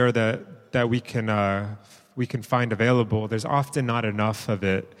that's there that we can find available, there's often not enough of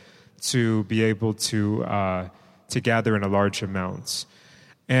it to be able to gather in a large amount.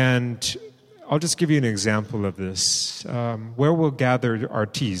 And I'll just give you an example of this. Where we'll gather our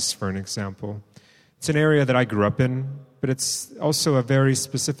teas, for an example. It's an area that I grew up in, but it's also a very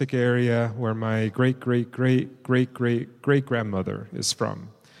specific area where my great-great-great-great-great-grandmother is from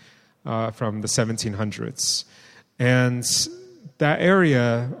the 1700s. And that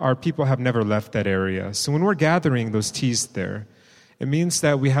area, our people have never left that area. So when we're gathering those teas there, it means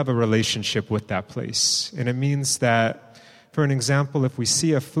that we have a relationship with that place. And it means that, for an example, if we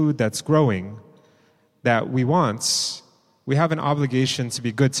see a food that's growing that we want, we have an obligation to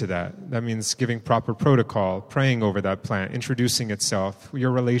be good to that. That means giving proper protocol, praying over that plant, introducing itself,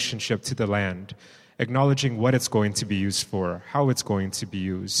 your relationship to the land, acknowledging what it's going to be used for, how it's going to be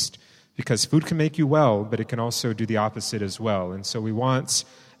used. Because food can make you well, but it can also do the opposite as well. And so we want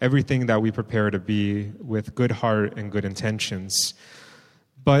everything that we prepare to be with good heart and good intentions.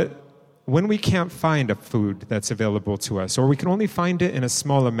 But when we can't find a food that's available to us, or we can only find it in a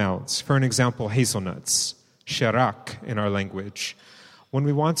small amount, for an example, hazelnuts, sherak in our language, when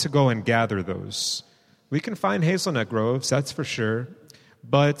we want to go and gather those, we can find hazelnut groves, that's for sure,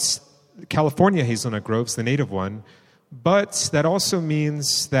 but California hazelnut groves, the native one, but that also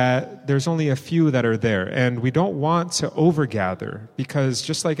means that there's only a few that are there, and we don't want to overgather, because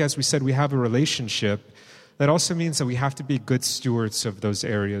just like as we said, we have a relationship, that also means that we have to be good stewards of those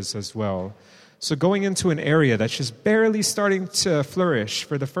areas as well. So going into an area that's just barely starting to flourish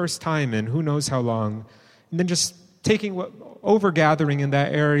for the first time in who knows how long, and then just overgathering in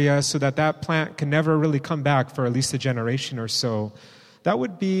that area so that plant can never really come back for at least a generation or so, that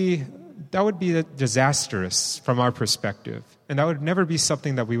would be disastrous from our perspective. And that would never be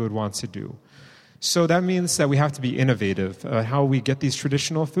something that we would want to do. So that means that we have to be innovative about how we get these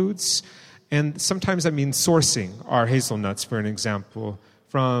traditional foods. And sometimes that means sourcing our hazelnuts, for an example,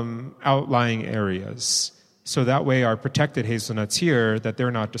 from outlying areas. So that way our protected hazelnuts here, that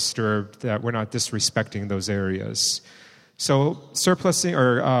they're not disturbed, that we're not disrespecting those areas. So surplusing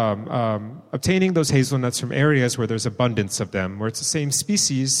or obtaining those hazelnuts from areas where there's abundance of them, where it's the same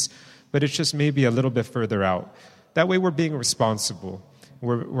species, but it's just maybe a little bit further out. That way we're being responsible.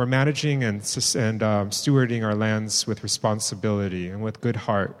 We're managing and stewarding our lands with responsibility and with good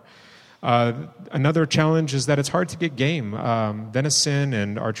heart. Another challenge is that it's hard to get game, venison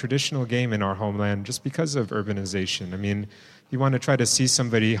and our traditional game in our homeland just because of urbanization. I mean, you want to try to see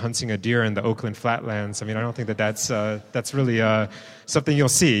somebody hunting a deer in the Oakland Flatlands. I mean, I don't think that's really something you'll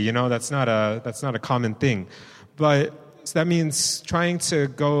see. You know, that's not a common thing. But so that means trying to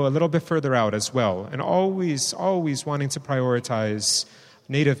go a little bit further out as well, and always wanting to prioritize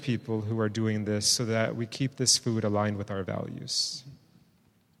Native people who are doing this so that we keep this food aligned with our values.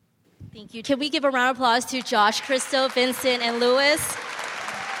 Thank you. Can we give a round of applause to Josh, Crystal, Vincent, and Louis?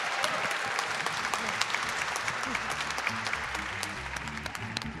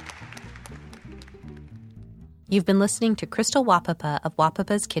 You've been listening to Crystal Wapapa of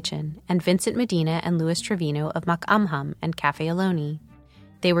Wapapa's Kitchen and Vincent Medina and Louis Trevino of Makamham and Cafe Aloni.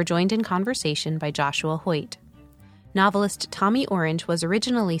 They were joined in conversation by Joshua Hoyt. Novelist Tommy Orange was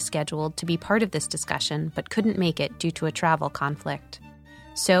originally scheduled to be part of this discussion but couldn't make it due to a travel conflict.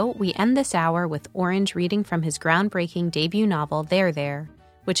 So we end this hour with Orange reading from his groundbreaking debut novel, There,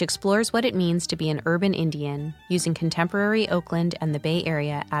 which explores what it means to be an urban Indian, using contemporary Oakland and the Bay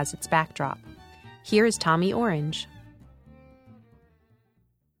Area as its backdrop. Here is Tommy Orange.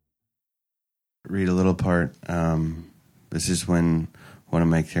 Read a little part. This is when one of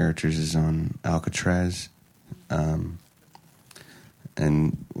my characters is on Alcatraz. And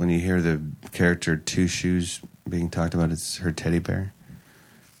when you hear the character Two Shoes being talked about, it's her teddy bear.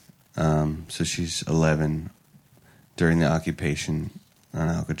 So she's 11 during the occupation on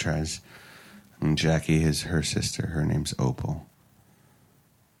Alcatraz. And Jackie is her sister. Her name's Opal.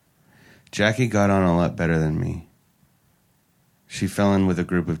 Jackie got on a lot better than me. She fell in with a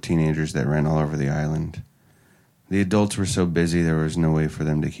group of teenagers that ran all over the island. The adults were so busy there was no way for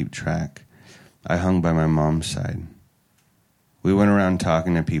them to keep track. I hung by my mom's side. We went around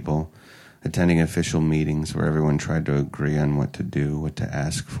talking to people, attending official meetings where everyone tried to agree on what to do, what to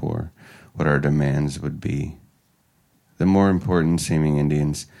ask for, what our demands would be. The more important-seeming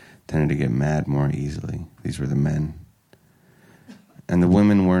Indians tended to get mad more easily. These were the men. And the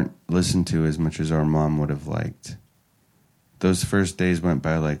women weren't listened to as much as our mom would have liked. Those first days went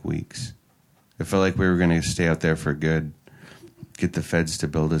by like weeks. It felt like we were going to stay out there for good, get the feds to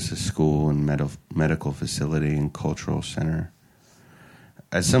build us a school and medical facility and cultural center.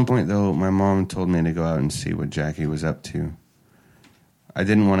 At some point, though, my mom told me to go out and see what Jackie was up to. I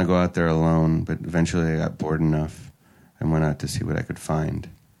didn't want to go out there alone, but eventually I got bored enough and went out to see what I could find.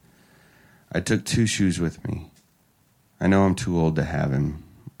 I took Two Shoes with me. I know I'm too old to have him.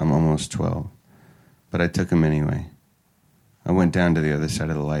 I'm almost 12. But I took him anyway. I went down to the other side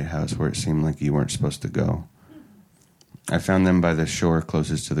of the lighthouse where it seemed like you weren't supposed to go. I found them by the shore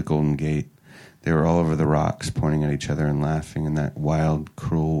closest to the Golden Gate. They were all over the rocks, pointing at each other and laughing in that wild,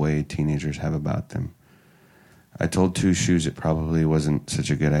 cruel way teenagers have about them. I told Two Shoes it probably wasn't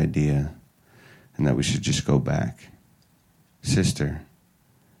such a good idea and that we should just go back. Sister,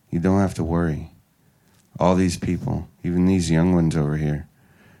 you don't have to worry. All these people, even these young ones over here,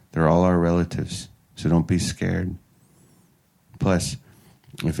 they're all our relatives, so don't be scared. Plus,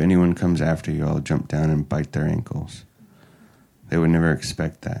 if anyone comes after you, I'll jump down and bite their ankles. They would never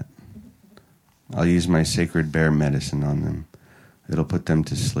expect that. I'll use my sacred bear medicine on them. It'll put them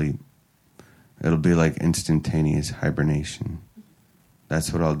to sleep. It'll be like instantaneous hibernation.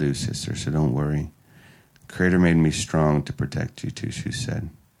 That's what I'll do, sister, so don't worry. Creator made me strong to protect you, Two Shoes said.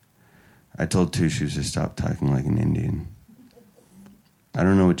 I told Two Shoes to stop talking like an Indian. I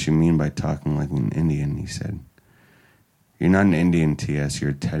don't know what you mean by talking like an Indian, he said. You're not an Indian, T.S.,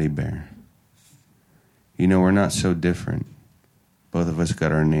 you're a teddy bear. You know, we're not so different. Both of us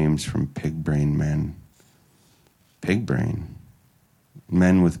got our names from pig brain men. Pig brain?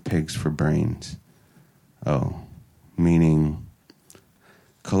 Men with pigs for brains. Oh, meaning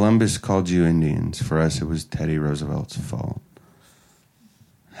Columbus called you Indians. For us, it was Teddy Roosevelt's fault.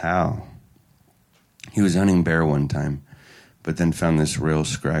 How? He was hunting bear one time. but then found this real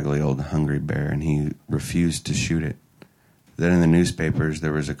scraggly old hungry bear, and he refused to shoot it. Then in the newspapers,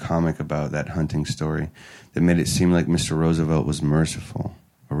 there was a comic about that hunting story that made it seem like Mr. Roosevelt was merciful,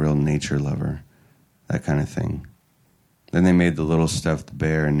 a real nature lover, that kind of thing. Then they made the little stuffed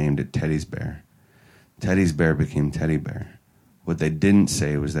bear and named it Teddy's Bear. Teddy's Bear became Teddy Bear. What they didn't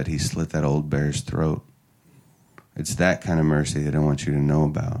say was that he slit that old bear's throat. It's that kind of mercy that I want you to know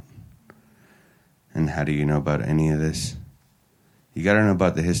about. And how do you know about any of this? You got to know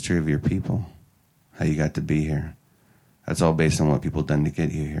about the history of your people, how you got to be here. That's all based on what people done to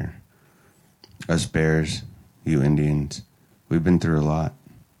get you here. Us bears, you Indians, we've been through a lot.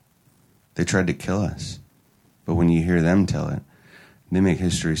 They tried to kill us. But when you hear them tell it, they make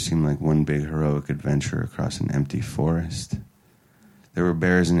history seem like one big heroic adventure across an empty forest. There were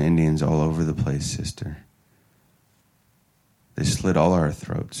bears and Indians all over the place, sister. They slit all our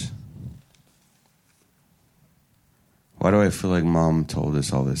throats. Why do I feel like Mom told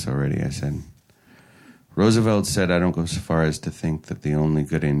us all this already? I said. Roosevelt said I don't go so far as to think that the only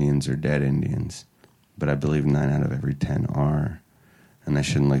good Indians are dead Indians, but I believe 9 out of every 10 are, and I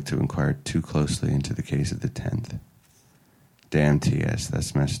shouldn't like to inquire too closely into the case of the 10th. Damn, T.S.,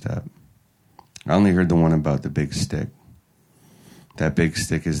 that's messed up. I only heard the one about the big stick. That big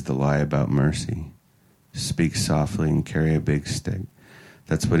stick is the lie about mercy. Speak softly and carry a big stick.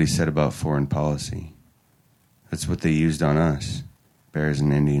 That's what he said about foreign policy. That's what they used on us, bears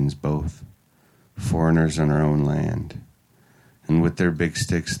and Indians both. Foreigners on our own land. And with their big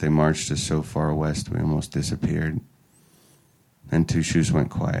sticks, they marched us so far west we almost disappeared. Then Two Shoes went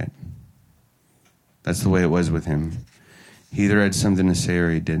quiet. That's the way it was with him. He either had something to say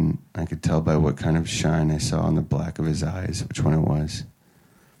or he didn't. I could tell by what kind of shine I saw on the black of his eyes which one it was.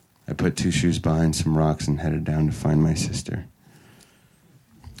 I put Two Shoes behind some rocks and headed down to find my sister.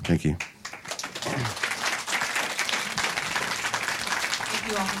 Thank you.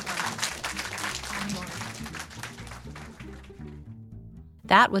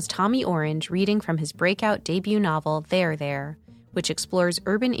 That was Tommy Orange reading from his breakout debut novel, There, There, which explores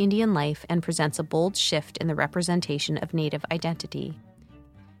urban Indian life and presents a bold shift in the representation of Native identity.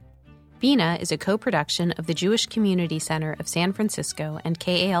 Bina is a co-production of the Jewish Community Center of San Francisco and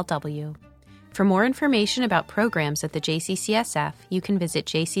KALW. For more information about programs at the JCCSF, you can visit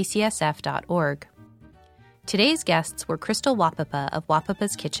jccsf.org. Today's guests were Crystal Wapapa of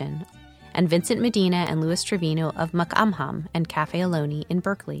Wapapa's Kitchen and Vincent Medina and Louis Trevino of Makamham and Cafe Aloni in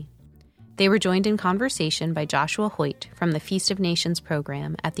Berkeley. They were joined in conversation by Joshua Hoyt from the Feast of Nations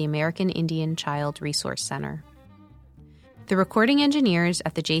program at the American Indian Child Resource Center. The recording engineers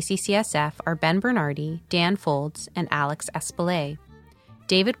at the JCCSF are Ben Bernardi, Dan Folds, and Alex Espelay.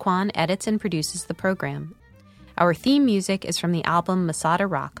 David Kwan edits and produces the program. Our theme music is from the album Masada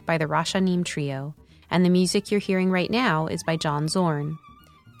Rock by the Rashanim Trio, and the music you're hearing right now is by John Zorn.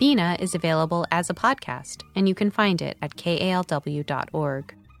 Bina is available as a podcast, and you can find it at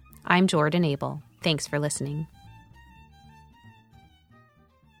kalw.org. I'm Jordan Abel. Thanks for listening.